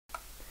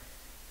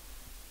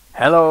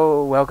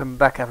Hello, welcome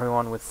back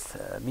everyone with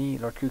me,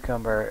 Lord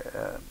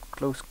Cucumber.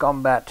 Close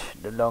combat,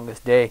 the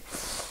longest day.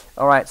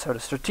 Alright, so the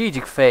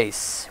strategic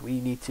phase. We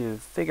need to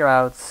figure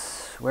out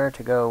where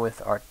to go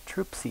with our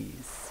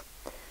troopsies.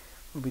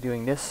 We'll be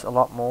doing this a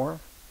lot more.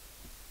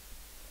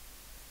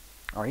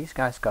 Are these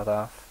guys cut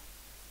off?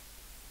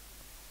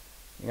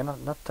 You're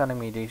not telling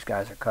me these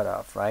guys are cut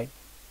off, right?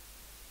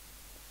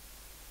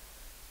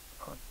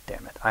 Oh,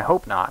 damn it. I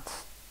hope not.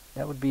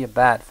 That would be a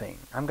bad thing.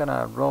 I'm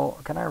gonna roll.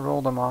 Can I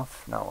roll them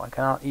off? No, I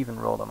cannot even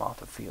roll them off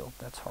the field.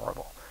 That's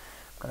horrible.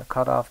 I'm gonna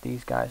cut off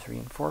these guys'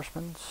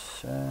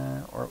 reinforcements.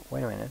 Or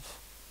wait a minute.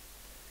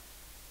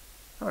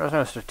 Oh, there's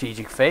no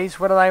strategic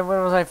phase. What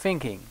was I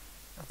thinking?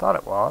 I thought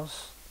it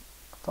was.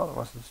 I thought it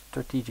was the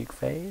strategic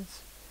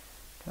phase.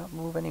 Cannot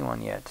move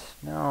anyone yet.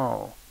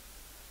 No.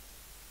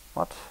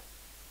 What?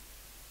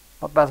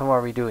 What battle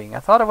are we doing?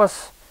 I thought it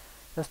was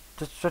the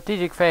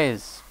strategic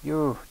phase.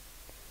 You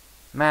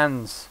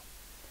mans.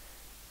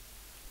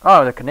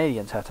 Oh, the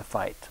Canadians have to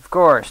fight. Of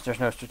course, there's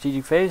no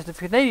strategic phase. The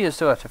Canadians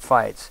still have to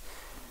fight.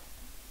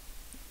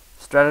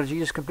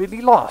 Strategy is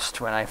completely lost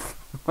when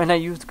I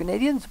use the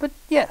Canadians, but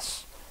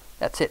yes,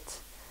 that's it.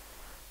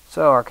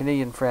 So our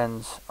Canadian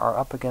friends are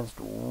up against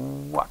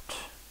what?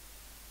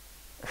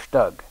 A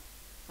Stug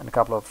and a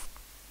couple of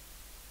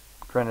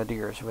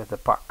Grenadiers with a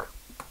puck.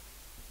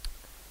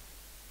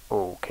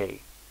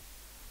 Okay,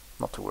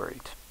 not too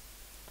worried.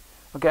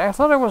 Okay, I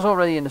thought I was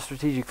already in the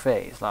strategic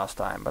phase last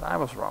time, but I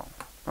was wrong.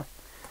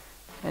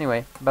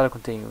 Anyway, battle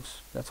continues.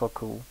 That's all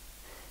cool.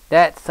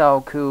 That's all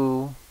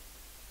cool.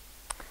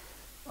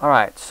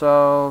 Alright,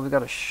 so we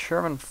got a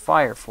Sherman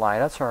Firefly.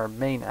 That's our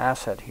main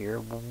asset here.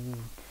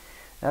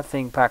 That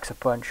thing packs a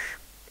punch.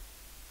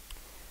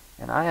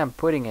 And I am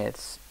putting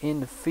it in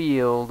the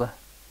field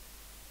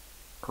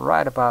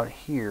right about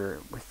here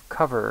with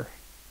cover.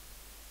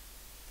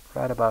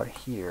 Right about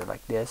here,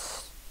 like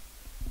this.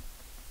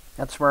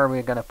 That's where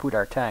we're gonna put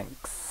our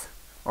tanks.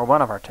 Or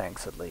one of our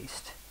tanks at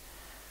least.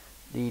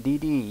 The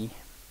DD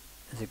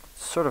is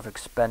sort of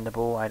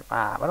expendable. I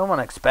don't want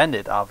to expend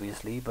it,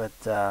 obviously, but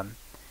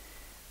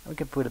we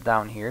can put it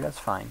down here. That's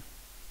fine.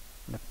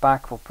 And the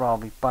pack will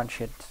probably punch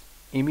it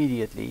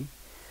immediately,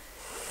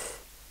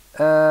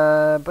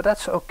 but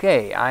that's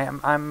okay.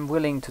 I'm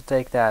willing to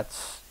take that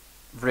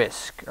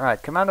risk. All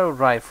right, Commando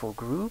Rifle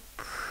Group.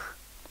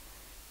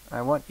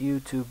 I want you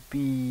to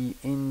be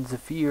in the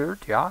field.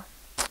 Yeah.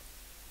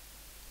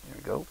 There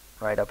we go.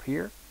 Right up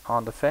here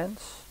on the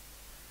fence,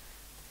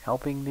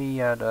 helping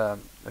the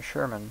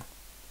Sherman.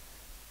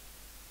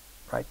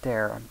 Right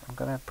there. I'm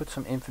gonna put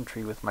some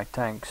infantry with my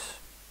tanks.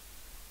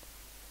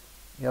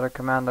 The other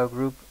commando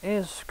group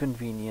is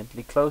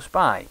conveniently close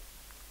by.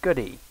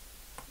 Goody.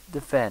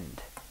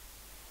 Defend.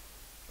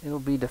 It'll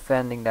be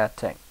defending that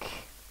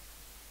tank.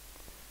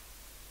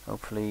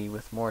 Hopefully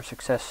with more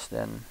success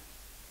than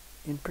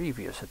in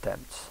previous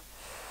attempts.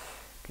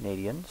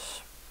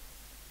 Canadians.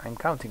 I'm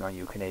counting on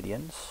you,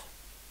 Canadians.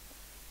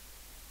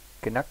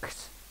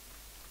 Canucks.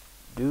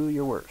 Do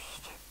your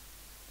worst.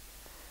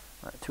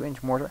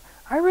 2-inch mortar.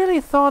 I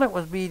really thought it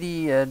would be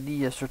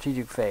the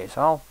strategic phase.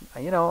 I'm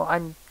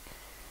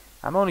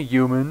only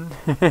human.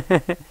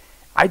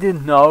 I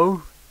didn't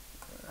know.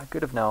 I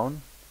could have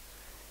known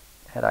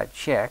had I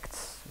checked.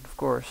 Of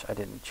course, I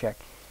didn't check.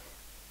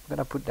 I'm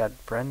gonna put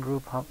that Bren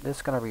group up. This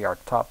is gonna be our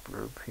top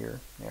group here.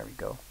 There we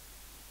go.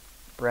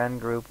 Bren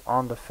group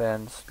on the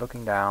fence,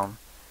 looking down,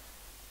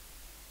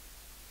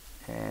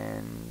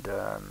 and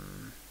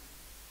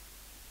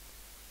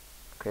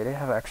okay, they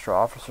have extra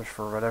officers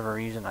for whatever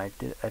reason. I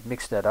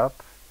mixed that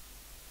up.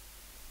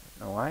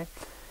 Don't know why.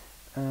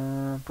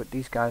 Put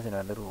these guys in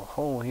a little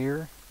hole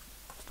here.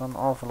 It's done an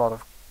awful lot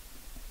of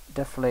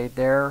defilade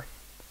there,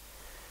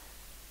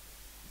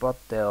 but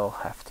they'll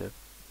have to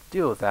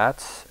deal with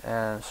that.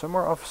 And some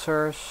more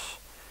officers.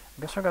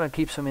 I guess we're gonna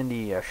keep some in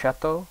the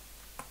chateau,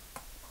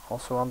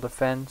 also on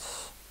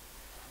defense.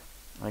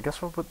 I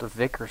guess we'll put the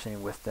Vickers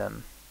in with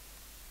them.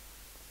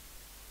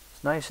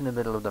 It's nice in the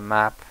middle of the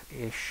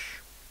map-ish.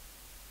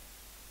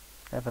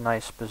 Have a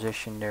nice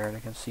position there. They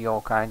can see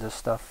all kinds of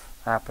stuff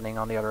happening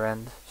on the other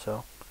end.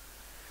 So,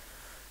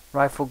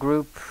 rifle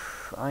group.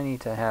 I need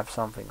to have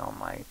something on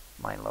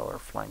my lower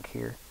flank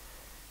here.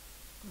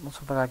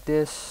 Something like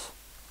this.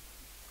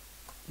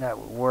 That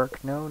would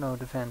work. No,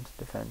 defend.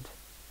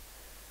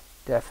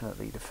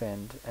 Definitely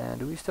defend. And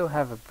do we still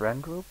have a Bren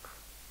group?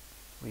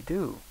 We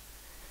do.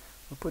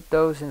 We'll put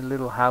those in the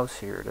little house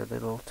here. The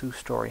little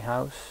 2-story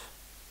house.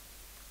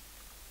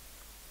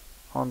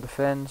 On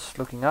defense,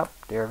 looking up.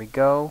 There we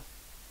go.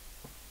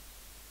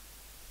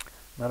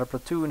 Another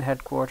platoon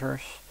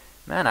headquarters.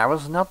 Man, I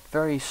was not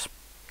very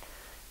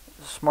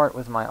smart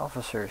with my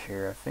officers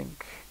here, I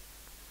think.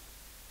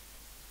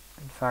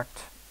 In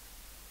fact,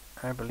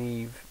 I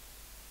believe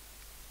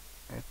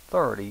I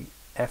thoroughly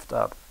effed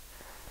up.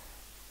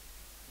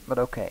 But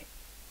okay.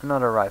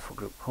 Another rifle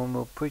group whom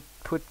we'll put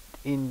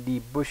in the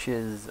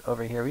bushes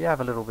over here. We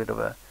have a little bit of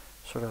a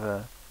sort of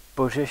a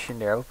position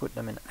there. We'll put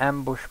them in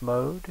ambush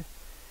mode.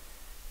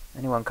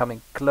 Anyone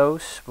coming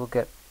close will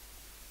get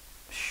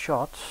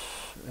shot.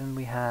 And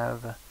we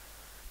have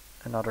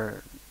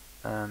another.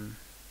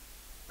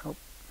 Oh,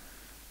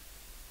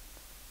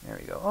 there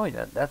we go. Oh,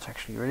 yeah, that's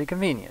actually really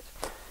convenient.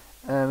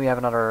 We have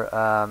another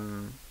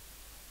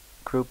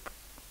group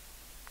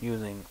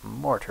using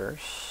mortars.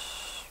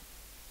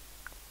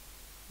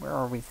 Where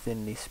are we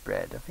thinly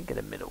spread? I think in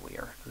the middle we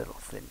are a little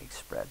thinly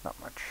spread, not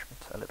much,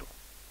 but a little.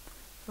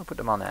 We'll put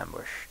them on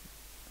ambush.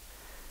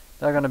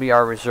 They're going to be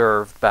our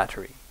reserve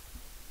battery.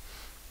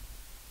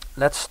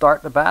 Let's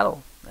start the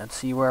battle and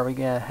see where we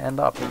end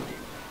up.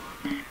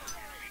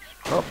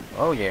 Oh,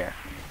 oh yeah.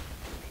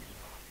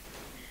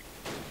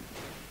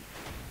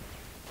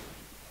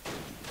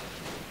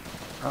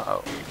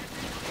 Uh-oh.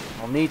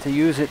 I'll need to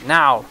use it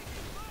now.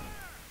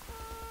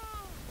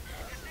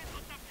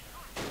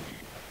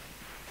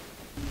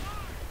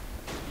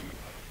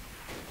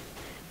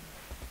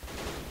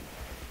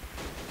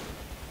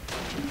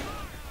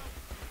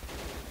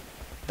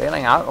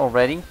 Bailing out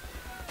already?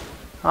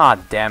 Ah,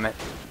 damn it.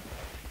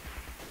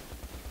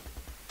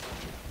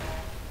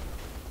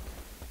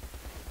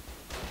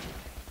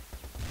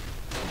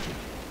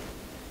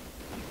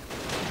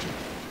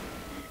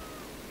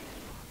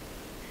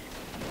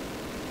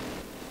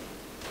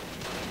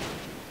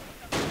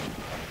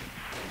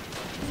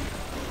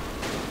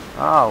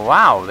 Oh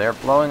wow, they're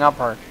blowing up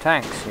our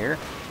tanks here.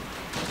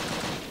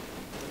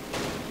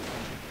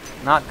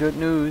 Not good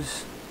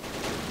news.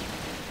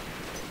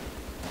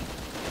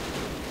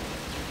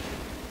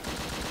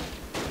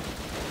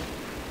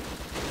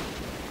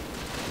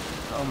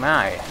 Oh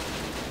my.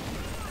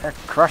 They're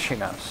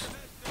crushing us.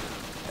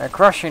 They're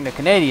crushing the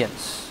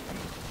Canadians.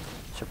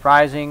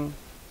 Surprising.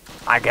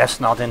 I guess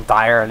not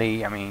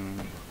entirely. I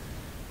mean,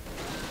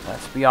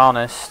 let's be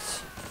honest.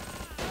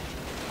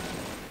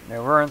 They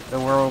weren't the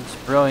world's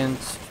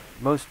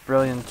most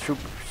brilliant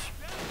troopers.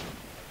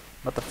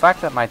 But the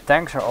fact that my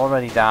tanks are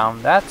already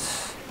down,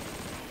 that's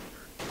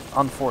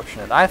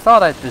unfortunate. I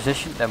thought I'd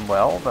positioned them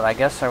well, but I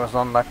guess I was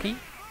unlucky.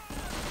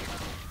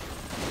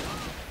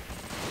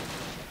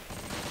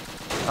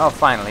 Oh,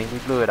 finally, we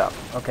blew it up.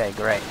 Okay,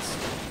 great.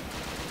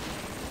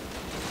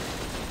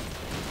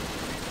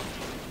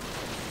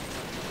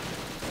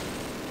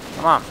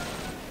 Come on.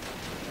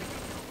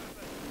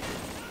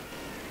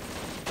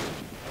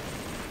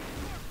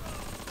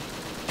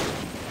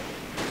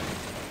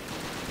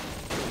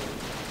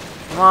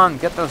 Come on,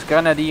 get those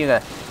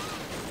grenadiers.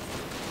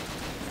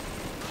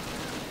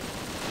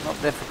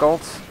 Not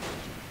difficult.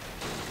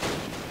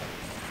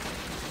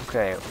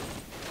 Okay.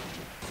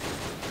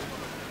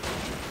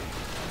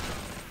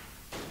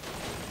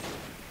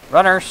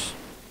 Runners.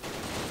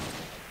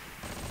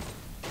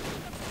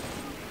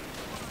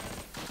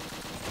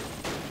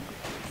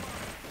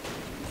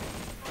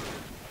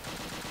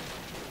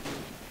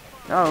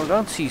 No,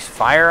 don't cease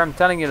fire. I'm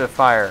telling you to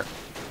fire.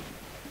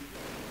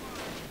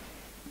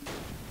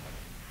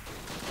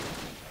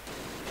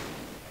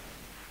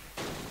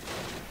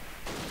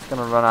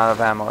 Gonna run out of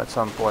ammo at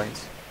some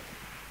point.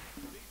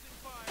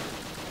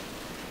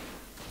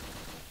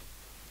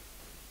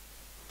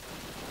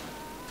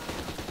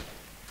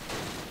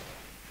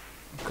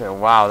 Okay,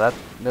 wow, that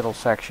middle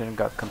section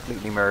got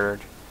completely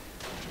murdered.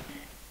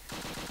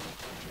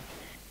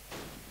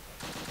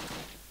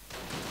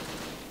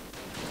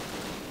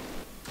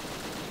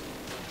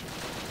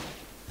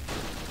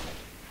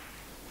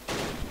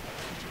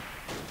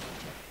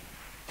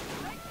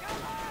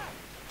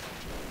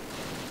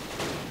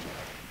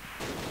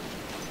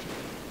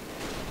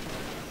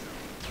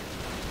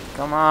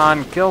 Come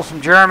on, kill some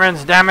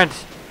Germans, damn it!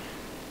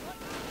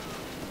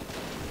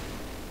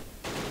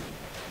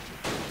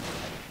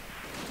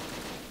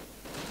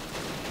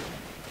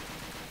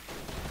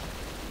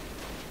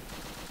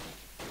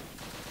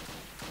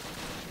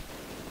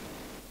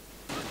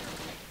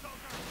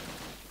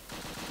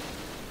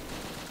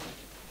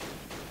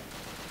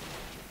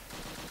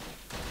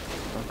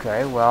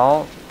 Okay,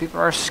 well, people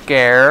are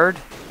scared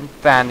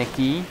and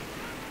panicky.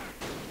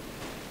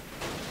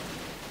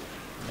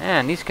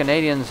 Man, these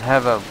Canadians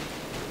have a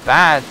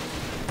bad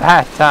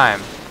time.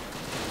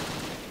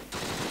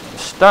 The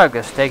Stug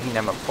is taking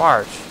them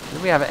apart. Do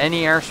we have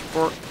any air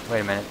support? Wait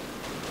a minute.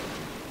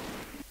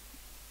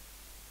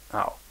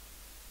 Oh.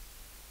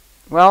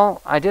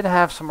 Well, I did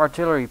have some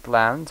artillery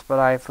planned, but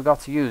I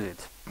forgot to use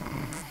it.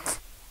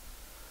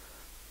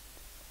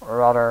 Or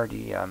rather,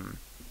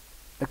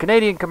 the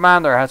Canadian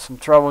commander had some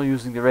trouble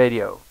using the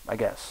radio, I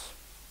guess.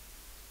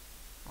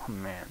 Oh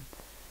man.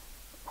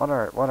 What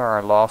are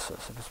our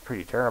losses? It was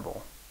pretty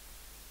terrible.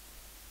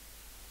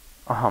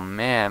 Oh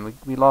man,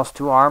 we lost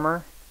 2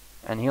 armor,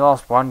 and he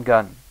lost 1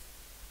 gun.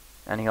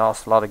 And he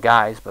lost a lot of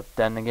guys, but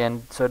then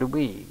again, so did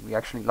we. We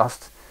actually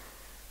lost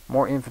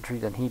more infantry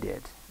than he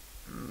did.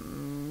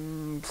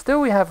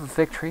 Still we have a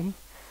victory.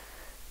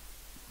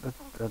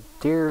 A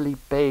dearly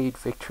paid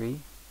victory.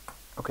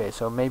 Okay,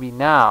 so maybe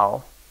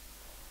now...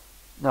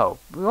 No,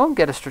 we won't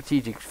get a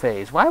strategic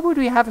phase. Why would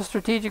we have a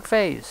strategic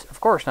phase? Of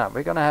course not.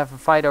 We're gonna have a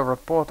fight over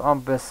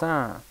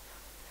Port-en-Bessin.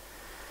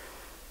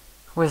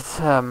 With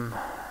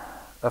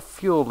a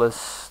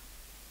fuelless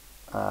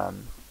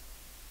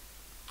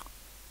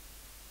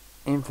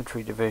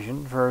infantry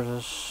division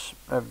versus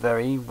a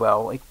very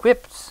well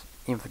equipped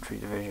infantry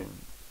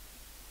division.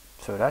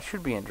 So that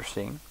should be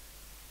interesting.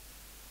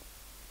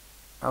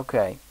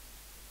 Okay.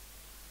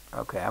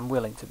 Okay, I'm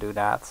willing to do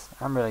that.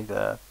 I'm willing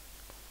to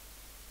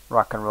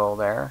rock and roll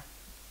there.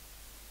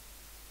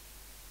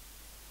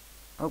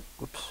 Oh,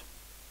 whoops.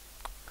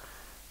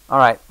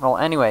 Alright, well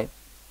anyway,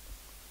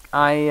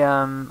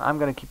 I'm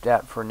gonna keep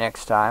that for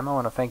next time. I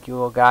want to thank you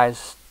all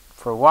guys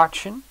for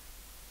watching.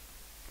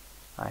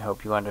 I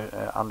hope you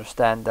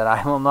understand that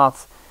I will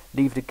not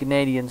leave the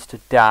Canadians to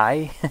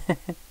die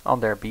on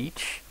their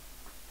beach.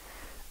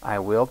 I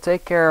will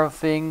take care of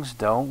things,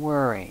 don't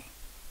worry.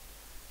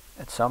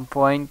 At some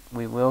point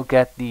we will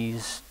get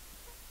these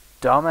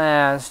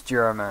dumbass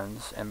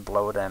Germans and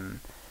blow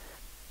them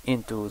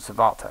into the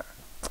water.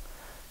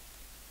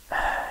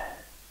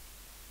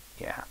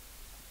 Yeah.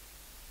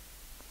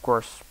 Of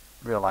course,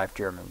 real life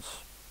Germans,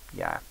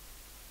 yeah,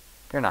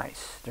 they're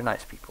nice. They're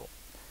nice people.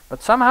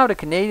 But somehow the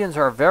Canadians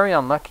are very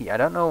unlucky. I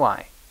don't know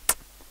why.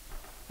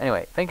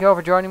 Anyway, thank you all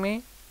for joining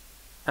me.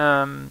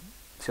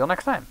 See you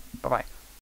next time. Bye-bye.